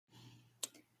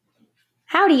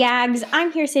Howdy, Yags. I'm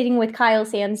here sitting with Kyle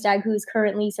Sandstag, who's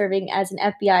currently serving as an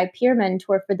FBI peer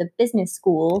mentor for the business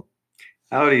school.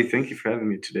 Howdy, thank you for having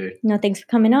me today. No, thanks for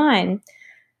coming on.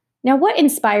 Now, what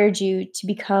inspired you to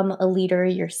become a leader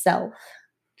yourself?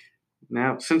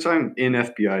 Now, since I'm in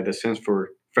FBI, that stands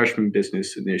for Freshman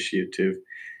Business Initiative.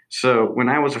 So when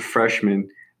I was a freshman,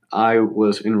 I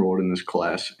was enrolled in this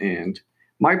class, and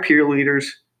my peer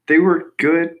leaders, they were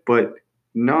good, but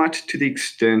not to the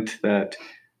extent that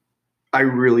I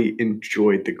really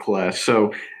enjoyed the class.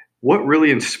 So what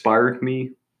really inspired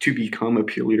me to become a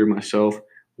peer leader myself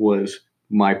was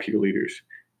my peer leaders.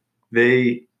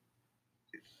 They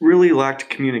really lacked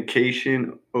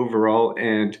communication overall,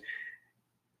 and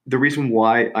the reason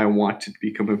why I wanted to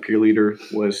become a peer leader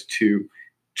was to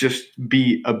just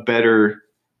be a better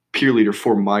peer leader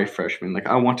for my freshmen. Like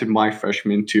I wanted my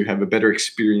freshmen to have a better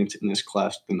experience in this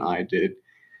class than I did,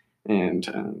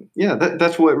 and yeah,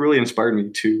 that's what really inspired me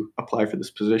to apply for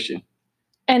this position.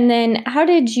 And then, how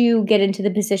did you get into the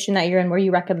position that you're in? Were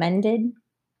you recommended?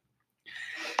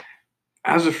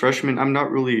 As a freshman, I'm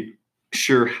not really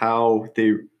sure how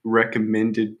they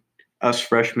recommended us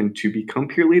freshmen to become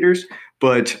peer leaders,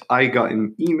 but I got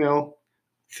an email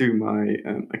through my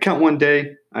account one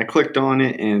day. I clicked on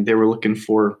it, and they were looking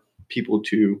for people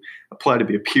to apply to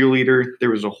be a peer leader. There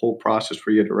was a whole process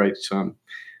where you had to write some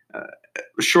uh,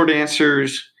 short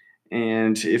answers.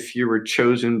 And if you were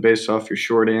chosen based off your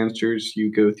short answers,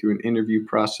 you go through an interview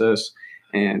process.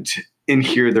 And in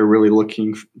here, they're really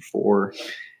looking for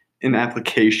an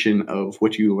application of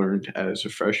what you learned as a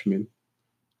freshman.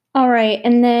 All right.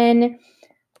 And then,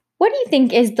 what do you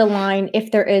think is the line,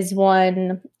 if there is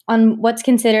one, on what's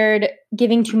considered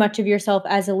giving too much of yourself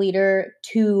as a leader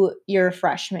to your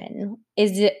freshmen?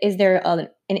 Is there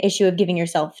an issue of giving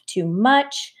yourself too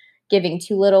much, giving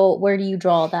too little? Where do you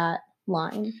draw that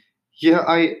line? Yeah,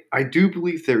 I do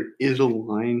believe there is a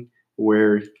line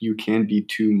where you can be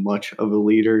too much of a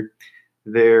leader.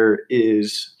 There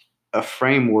is a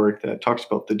framework that talks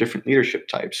about the different leadership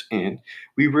types, and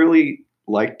we really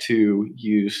like to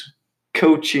use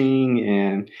coaching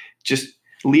and just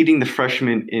leading the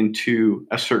freshmen into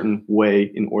a certain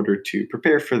way in order to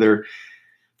prepare for their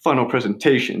final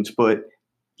presentations. But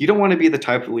you don't want to be the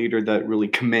type of leader that really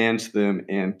commands them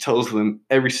and tells them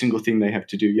every single thing they have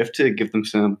to do. You have to give them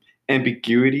some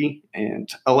ambiguity and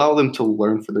allow them to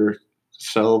learn for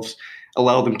themselves,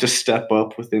 allow them to step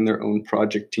up within their own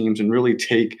project teams and really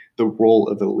take the role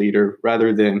of a leader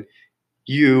rather than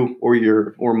you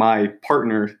or my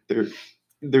partner.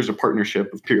 There's a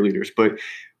partnership of peer leaders, but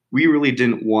we really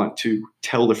didn't want to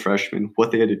tell the freshmen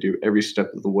what they had to do every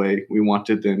step of the way. We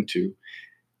wanted them to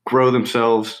grow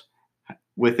themselves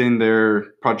within their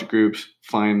project groups,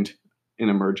 find an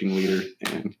emerging leader,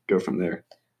 and go from there.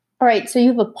 All right. So you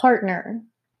have a partner.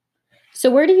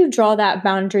 So where do you draw that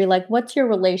boundary? Like, what's your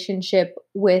relationship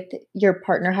with your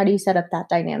partner? How do you set up that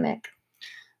dynamic?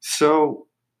 So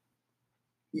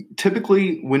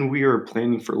typically, when we are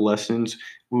planning for lessons,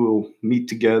 we will meet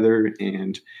together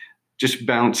and just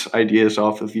bounce ideas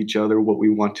off of each other, what we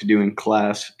want to do in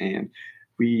class, and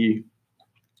we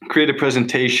create a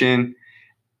presentation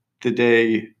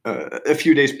a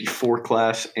few days before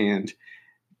class, and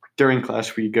during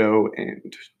class we go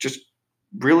and just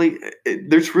really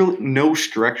there's really no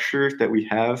structure that we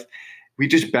have. We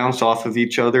just bounce off of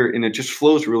each other, and it just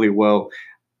flows really well.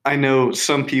 I know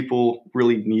some people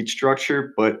really need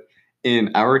structure, but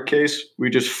in our case,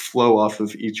 we just flow off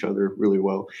of each other really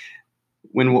well.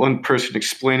 When one person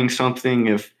explaining something,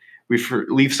 if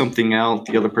leave something out,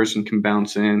 the other person can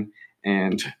bounce in.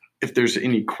 And if there's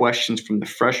any questions from the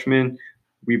freshmen,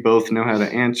 we both know how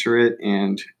to answer it.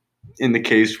 And in the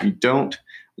case we don't,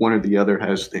 one or the other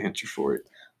has the answer for it.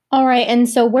 All right. And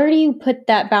so where do you put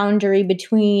that boundary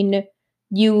between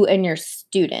you and your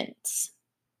students?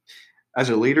 As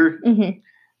a leader,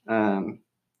 Mm-hmm. um,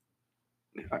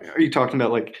 are you talking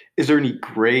about like, is there any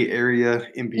gray area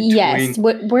in between? Yes.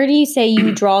 Where do you say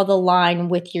you draw the line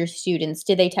with your students?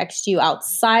 Do they text you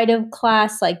outside of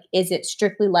class? Like, is it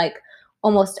strictly like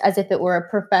almost as if it were a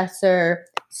professor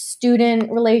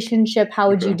student relationship? How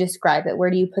would you describe it?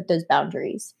 Where do you put those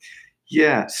boundaries?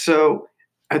 Yeah. So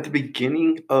at the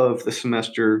beginning of the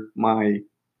semester, my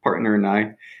partner and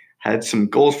I had some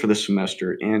goals for the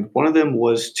semester, and one of them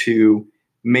was to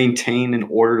maintain an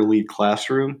orderly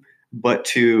classroom, but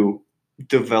to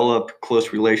develop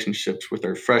close relationships with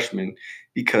our freshmen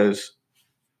because,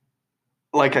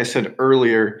 like I said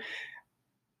earlier,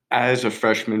 as a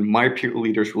freshman, my peer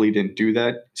leaders really didn't do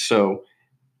that. So,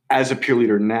 as a peer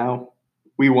leader now,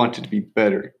 we wanted to be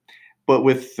better. But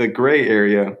with the gray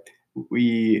area,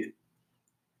 we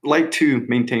like to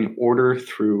maintain order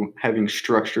through having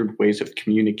structured ways of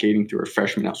communicating through our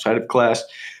freshmen outside of class.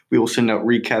 We will send out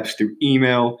recaps through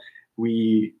email.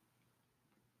 We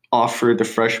offer the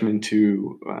freshmen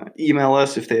to email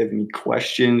us if they have any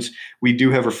questions. We do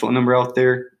have our phone number out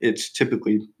there. It's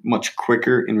typically much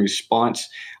quicker in response.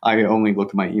 I only look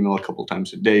at my email a couple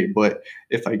times a day, but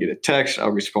if I get a text,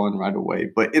 I'll respond right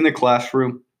away. But in the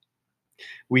classroom,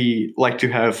 we like to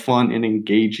have fun and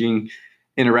engaging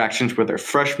interactions with our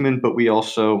freshmen, but we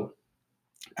also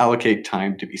allocate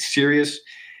time to be serious,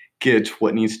 get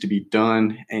what needs to be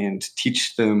done, and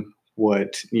teach them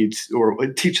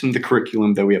teach them the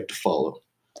curriculum that we have to follow.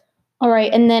 All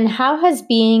right. And then how has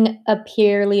being a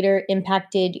peer leader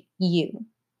impacted you?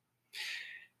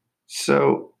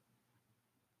 So,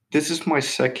 this is my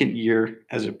second year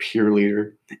as a peer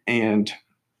leader, and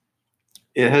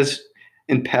it has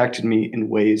impacted me in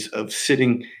ways of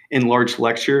sitting in large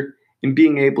lecture and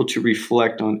being able to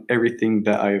reflect on everything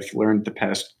that I've learned the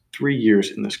past 3 years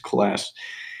in this class.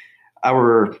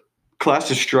 Our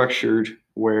class is structured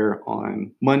where on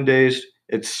Mondays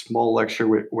it's small lecture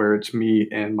where it's me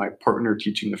and my partner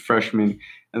teaching the freshmen,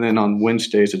 and then on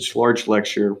Wednesdays it's large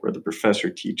lecture where the professor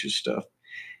teaches stuff.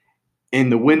 In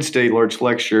the Wednesday large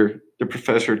lecture, the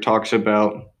professor talks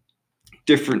about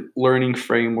different learning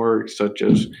frameworks such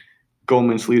as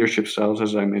Goleman's leadership styles,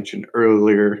 as I mentioned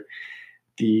earlier,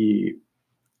 the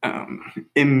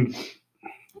in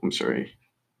I'm sorry,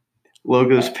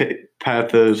 logos,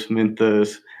 pathos,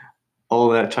 mythos, all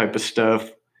that type of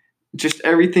stuff. Just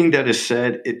everything that is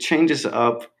said, it changes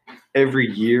up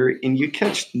every year, and you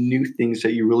catch new things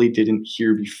that you really didn't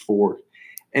hear before.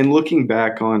 And looking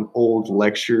back on old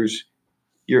lectures,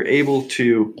 you're able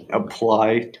to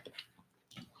apply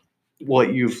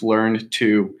what you've learned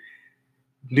to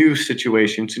new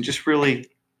situations and just really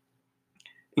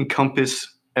encompass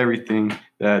everything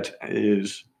that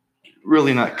is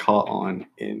really not caught on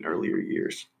in earlier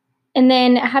years. And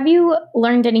then have you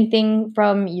learned anything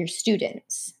from your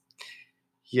students?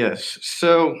 Yes.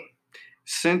 So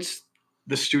since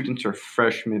the students are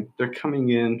freshmen, they're coming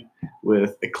in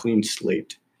with a clean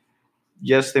slate.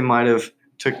 Yes, they might have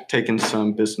taken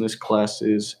some business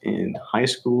classes in high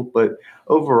school, but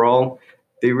overall,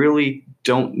 they really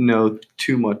don't know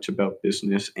too much about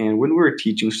business. And when we're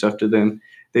teaching stuff to them,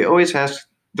 they always ask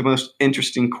the most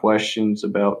interesting questions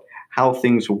about how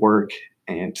things work.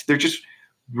 And they're just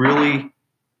really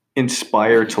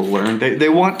inspired to learn. They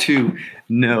want to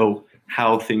know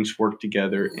how things work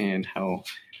together and how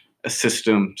a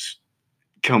system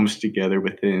comes together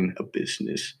within a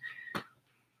business.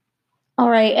 All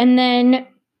right. And then,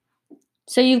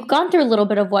 so you've gone through a little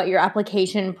bit of what your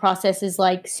application process is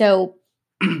like. So,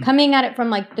 coming at it from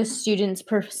like the student's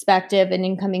perspective, an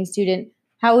incoming student,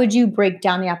 how would you break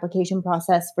down the application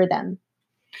process for them?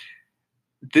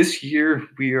 This year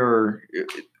we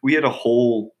had a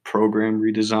whole program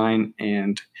redesign,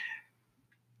 and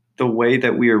the way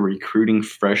that we are recruiting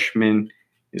freshmen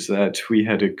is that we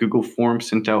had a Google form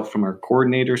sent out from our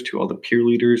coordinators to all the peer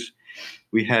leaders.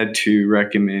 We had to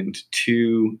recommend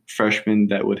 2 freshmen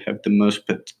that would have the most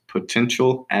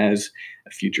potential as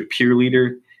a future peer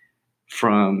leader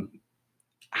from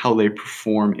how they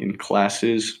perform in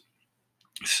classes.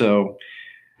 So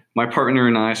my partner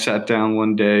and I sat down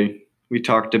one day. We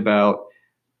talked about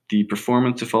the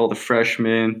performance of all the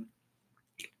freshmen,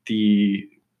 the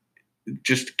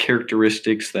just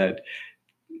characteristics that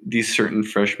these certain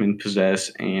freshmen possess,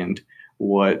 and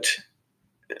what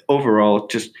overall,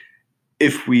 just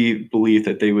if we believe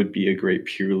that they would be a great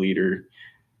peer leader,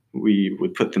 we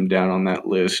would put them down on that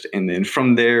list. And then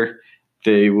from there,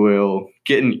 they will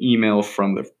get an email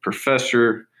from the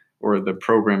professor or the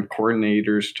program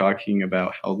coordinators talking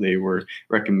about how they were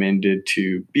recommended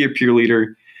to be a peer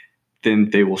leader. Then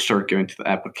they will start going through the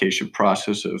application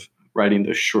process of writing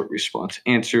those short response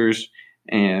answers.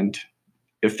 And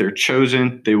if they're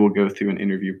chosen, they will go through an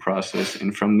interview process.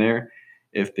 And from there,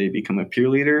 if they become a peer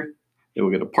leader, they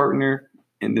will get a partner,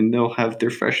 and then they'll have their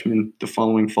freshmen the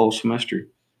following fall semester.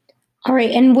 All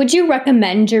right. And would you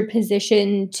recommend your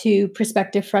position to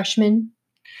prospective freshmen?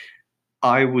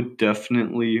 I would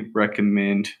definitely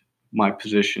recommend my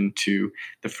position to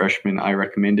the freshmen I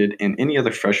recommended and any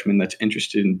other freshman that's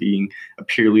interested in being a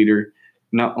peer leader,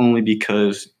 not only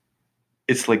because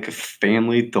it's like a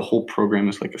family, the whole program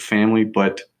is like a family,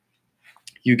 but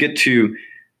you get to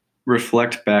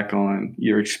reflect back on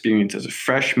your experience as a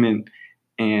freshman,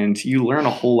 and you learn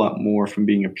a whole lot more from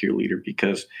being a peer leader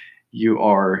because you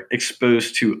are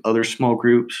exposed to other small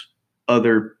groups,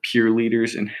 other peer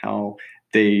leaders, and how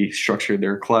they structure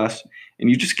their class. And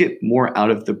you just get more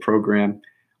out of the program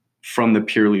from the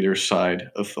peer leader side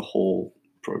of the whole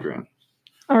program.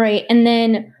 All right. And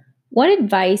then what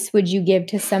advice would you give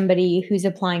to somebody who's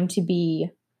applying to be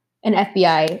an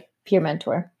FBI peer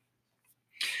mentor?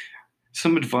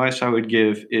 Some advice I would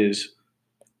give is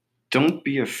don't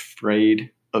be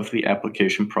afraid of the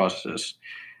application process.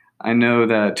 I know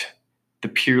that the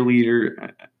peer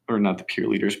leader, or not the peer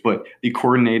leaders, but the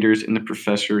coordinators and the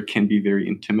professor can be very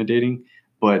intimidating.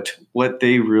 But what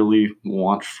they really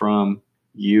want from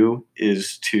you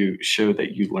is to show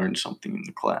that you learned something in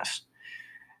the class.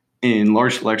 In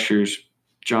large lectures,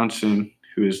 Johnson,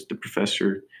 who is the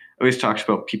professor, always talks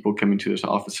about people coming to his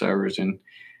office hours and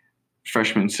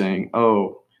freshmen saying,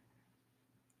 "Oh,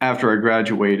 after I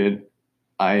graduated,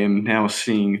 I am now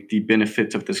seeing the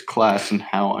benefits of this class and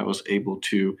how I was able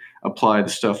to apply the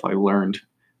stuff I learned."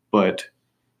 But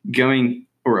going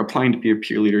or applying to be a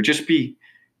peer leader, just be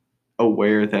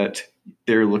aware that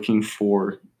they're looking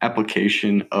for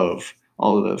application of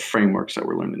all of the frameworks that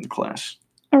were learned in the class.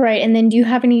 All right. And then do you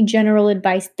have any general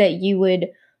advice that you would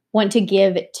want to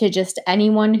give to just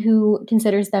anyone who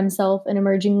considers themselves an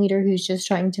emerging leader who's just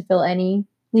trying to fill any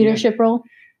leadership role?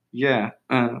 Yeah.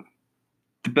 The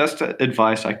best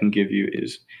advice I can give you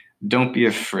is don't be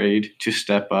afraid to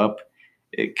step up.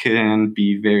 It can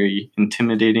be very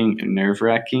intimidating and nerve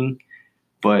wracking,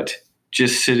 but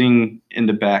just sitting in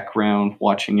the background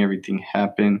watching everything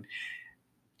happen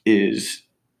is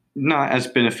not as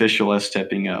beneficial as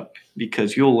stepping up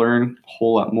because you'll learn a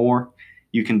whole lot more.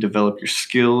 You can develop your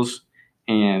skills,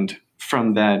 and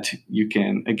from that, you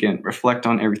can again reflect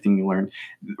on everything you learned.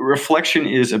 Reflection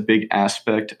is a big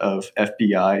aspect of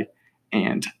FBI,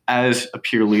 and as a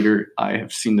peer leader, I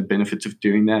have seen the benefits of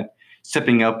doing that.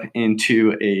 Stepping up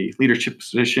into a leadership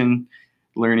position,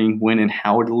 learning when and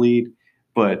how to lead.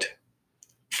 But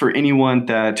for anyone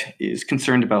that is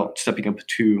concerned about stepping up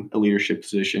to a leadership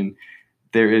position,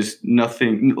 there is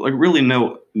nothing, like really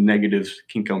no negatives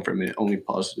can come from it, only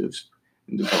positives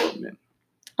in development.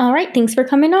 All right. Thanks for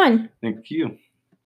coming on. Thank you.